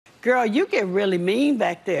Girl, you get really mean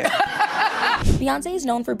back there. Beyonce is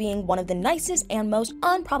known for being one of the nicest and most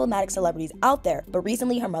unproblematic celebrities out there, but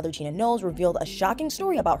recently her mother Tina Knowles revealed a shocking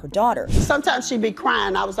story about her daughter. Sometimes she be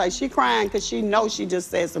crying. I was like, she crying because she knows she just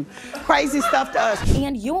said some crazy stuff to us.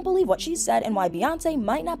 And you won't believe what she said and why Beyonce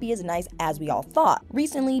might not be as nice as we all thought.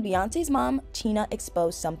 Recently, Beyonce's mom, Tina,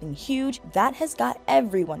 exposed something huge that has got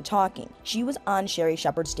everyone talking. She was on Sherri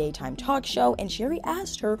Shepherd's daytime talk show, and Sherri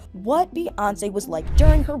asked her what Beyonce was like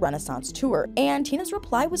during her Renaissance tour, and Tina's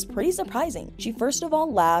reply was pretty surprising. She first of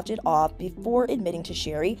all laughed it off before admitting to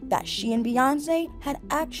Sherri that she and Beyonce had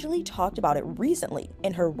actually talked about it recently.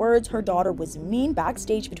 In her words, her daughter was mean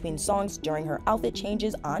backstage between songs during her outfit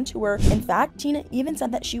changes on tour. In fact, Tina even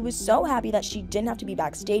said that she was so happy that she didn't have to be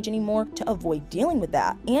backstage anymore to avoid dealing with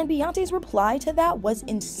that. And Beyonce's reply to that was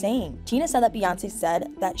insane. Tina said that Beyonce said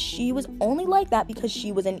that she was only like that because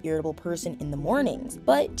she was an irritable person in the mornings.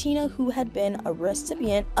 But Tina, who had been a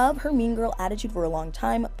recipient of her mean girl attitude for a long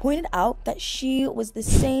time, pointed out that she was the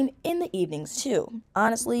same in the evenings too.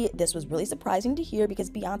 Honestly, this was really surprising to hear because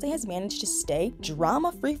Beyonce has managed to stay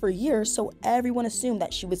drama-free for years, so everyone assumed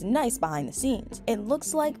that she was nice behind the scenes. It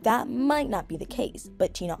looks like that might not be the case,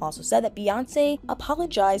 but Tina also said that Beyonce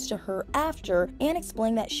apologized to her after and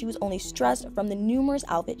explained that she was only stressed from the numerous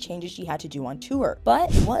outfit changes she had to do on tour.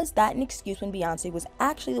 But was that an excuse when Beyonce was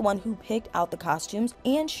actually the one who picked out the costumes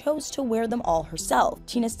and chose to wear them all herself?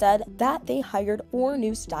 Tina said that they hired 4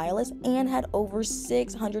 new stylists and had over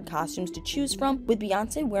 600 costumes to choose from, with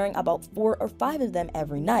Beyonce wearing about 4 or 5 of them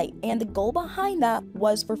every night. And the goal behind that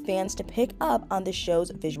was for fans to pick up on the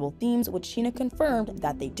show's visual themes, which Tina confirmed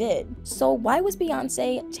that they did. So why was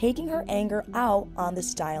Beyonce taking her anger out on the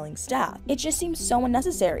styling staff? It just seems so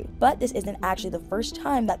unnecessary. But this isn't actually the first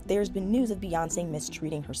time that there's been news of Beyonce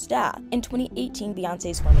mistreating her staff. In 2018,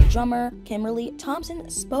 Beyonce's former drummer, Kimberly Thompson,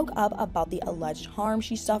 spoke up about the alleged harm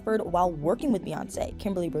she suffered while working with Beyonce.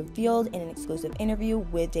 Kimberly revealed in an exclusive interview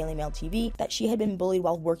with Daily Mail TV that she had been bullied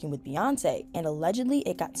while working with Beyonce, and allegedly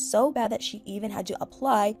it got so bad that she even had to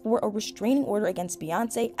apply for a restraining order against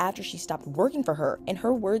Beyonce after she stopped working for her. In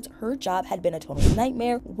her words, her job had been a total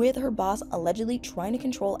nightmare, with her boss allegedly trying to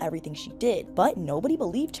control everything she did, but nobody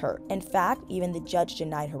believed her. In fact, even the judge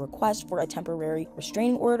denied her request for a temporary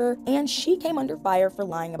restraining order, and she came under fire for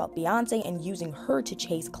lying about Beyonce and using her to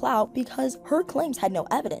chase clout because her claims had no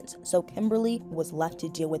evidence. So Kimberly was left to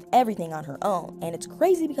deal with everything on her own. And it's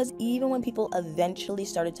crazy because even when people eventually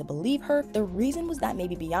started to believe her, the reason was that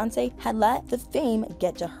maybe Beyonce had let the fame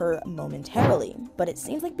get to her momentarily. But it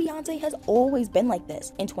seems like Beyonce has always been like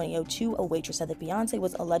this. In 2002, a waitress said that Beyonce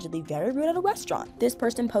was allegedly very rude at a restaurant. This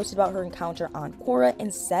person posted about her encounter on Quora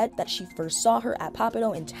and said that she first saw her at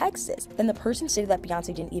Papado in Texas. Then the person stated that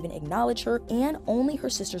Beyonce didn't even acknowledge her and only her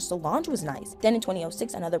sister Solange was nice. Then in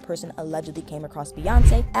 2006, another person allegedly came across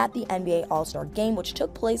Beyonce at the NBA All-Star Game, which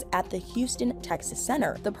took place at the Houston, Texas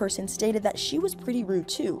Center. The person stated that she was pretty rude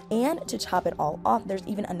too. And to top it all off, there's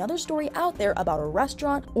even another story out there about a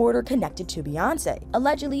restaurant order connected to Beyonce.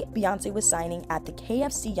 Allegedly, Beyonce was signing at the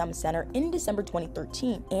KFC Yum Center in December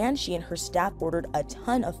 2013, and she and her staff ordered a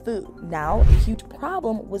ton of food. Now, the huge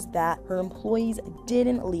problem was that her employees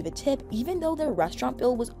didn't leave a tip, even though their restaurant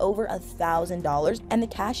bill was over $1,000, and the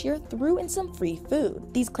cashier threw in some free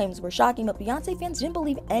food. These claims were shocking, but Beyonce fans didn't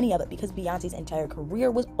believe any of it because Beyonce's entire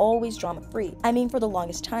career was always drama-free. I mean, for the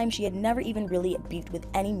longest time, she had never even really beefed with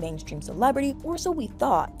any mainstream celebrity, or so we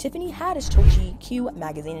thought. Tiffany Haddish told GQ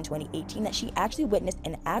magazine in 2018 that she actually witnessed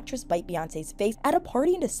an actress bite Beyonce's face at a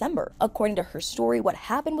party in December. According to her story, what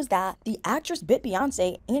happened was that the actress bit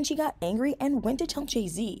Beyonce and she got angry and went to tell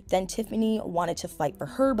Jay-Z. Then Tiffany wanted to fight for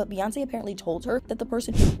her, but Beyonce apparently told her that the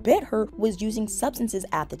person who bit her was using substances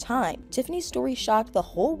at the time. Tiffany's story shocked the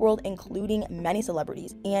whole world, including many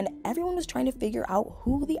celebrities, and everyone was trying to figure out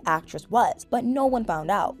who the actress was, but no one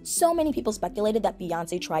found out. So many people speculated that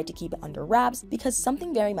Beyonce tried to keep it under wraps because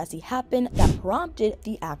something very messy happened that prompted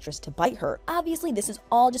the actress to bite her. Obviously, this is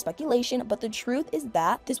all just speculation, but the truth is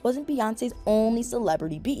that this wasn't Beyonce's only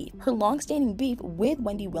celebrity beef. Her long-standing beef with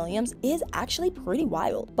Wendy Williams is actually pretty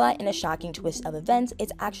wild, but in a shocking twist of events,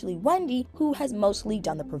 it's actually Wendy who has mostly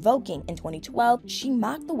done the provoking. In 2012, she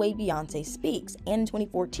mocked the way Beyonce speaks, and in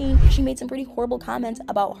 2014, she made some pretty horrible comments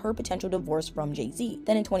about her potential divorce from Jay-Z.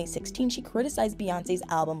 Then in 2016, 2016, she criticized Beyonce's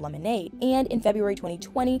album Lemonade. And in February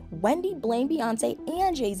 2020, Wendy blamed Beyonce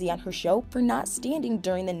and Jay-Z on her show for not standing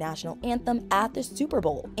during the national anthem at the Super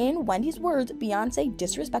Bowl. In Wendy's words, Beyonce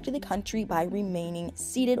disrespected the country by remaining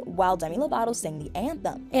seated while Demi Lovato sang the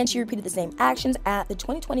anthem. And she repeated the same actions at the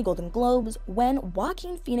 2020 Golden Globes when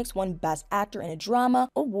Joaquin Phoenix won Best Actor in a Drama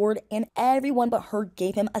award, and everyone but her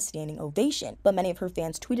gave him a standing ovation. But many of her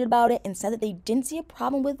fans tweeted about it and said that they didn't see a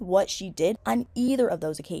problem with what she did on either of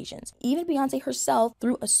those occasions. Even Beyonce herself,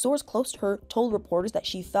 through a source close to her, told reporters that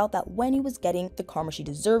she felt that Wendy was getting the karma she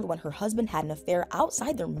deserved when her husband had an affair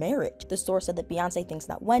outside their marriage. The source said that Beyonce thinks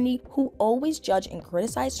that Wendy, who always judged and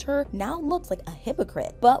criticized her, now looks like a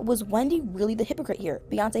hypocrite. But was Wendy really the hypocrite here?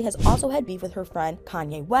 Beyonce has also had beef with her friend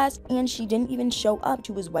Kanye West, and she didn't even show up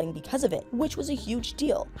to his wedding because of it, which was a huge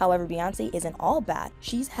deal. However, Beyonce isn't all bad.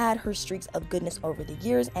 She's had her streaks of goodness over the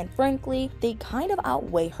years, and frankly, they kind of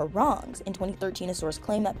outweigh her wrongs. In 2013, a source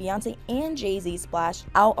claimed that Beyonce and Jay-Z splashed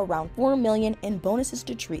out around $4 million in bonuses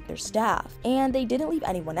to treat their staff. And they didn't leave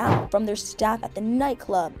anyone out. From their staff at the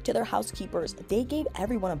nightclub to their housekeepers, they gave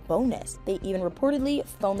everyone a bonus. They even reportedly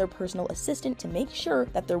phoned their personal assistant to make sure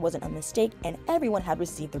that there wasn't a mistake and everyone had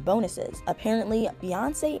received their bonuses. Apparently,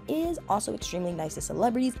 Beyonce is also extremely nice to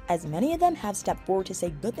celebrities, as many of them have stepped forward to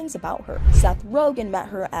say good things about her. Seth Rogen met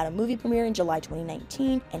her at a movie premiere in July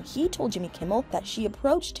 2019, and he told Jimmy Kimmel that she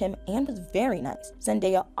approached him and was very nice.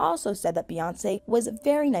 Zendaya also said that Beyonce was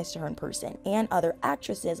very nice to her in person, and other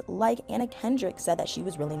actresses like Anna Kendrick said that she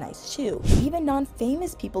was really nice too. Even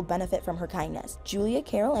non-famous people benefit from her kindness. Julia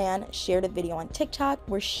Carol Ann shared a video on TikTok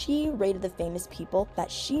where she rated the famous people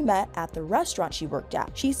that she met at the restaurant she worked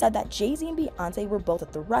at. She said that Jay-Z and Beyonce were both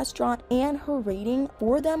at the restaurant, and her rating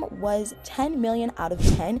for them was 10 million out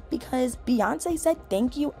of 10 because Beyonce said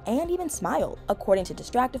thank you and even smiled. According to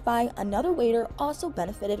Distractify, another waiter also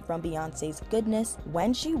benefited from Beyonce's goodness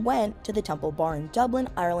when she went to the Temple Bar in Dublin,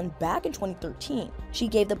 Ireland back in 2013. She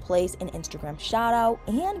gave the place an Instagram shout out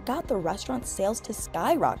and got the restaurant sales to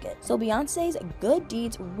skyrocket. So Beyonce's good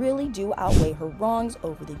deeds really do outweigh her wrongs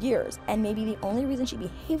over the years, and maybe the only reason she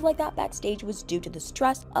behaved like that backstage was due to the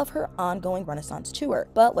stress of her ongoing Renaissance tour.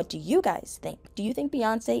 But what do you guys think? Do you think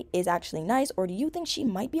Beyonce is actually nice, or do you think she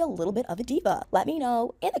might be a little bit of a diva? Let me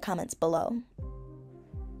know in the comments below.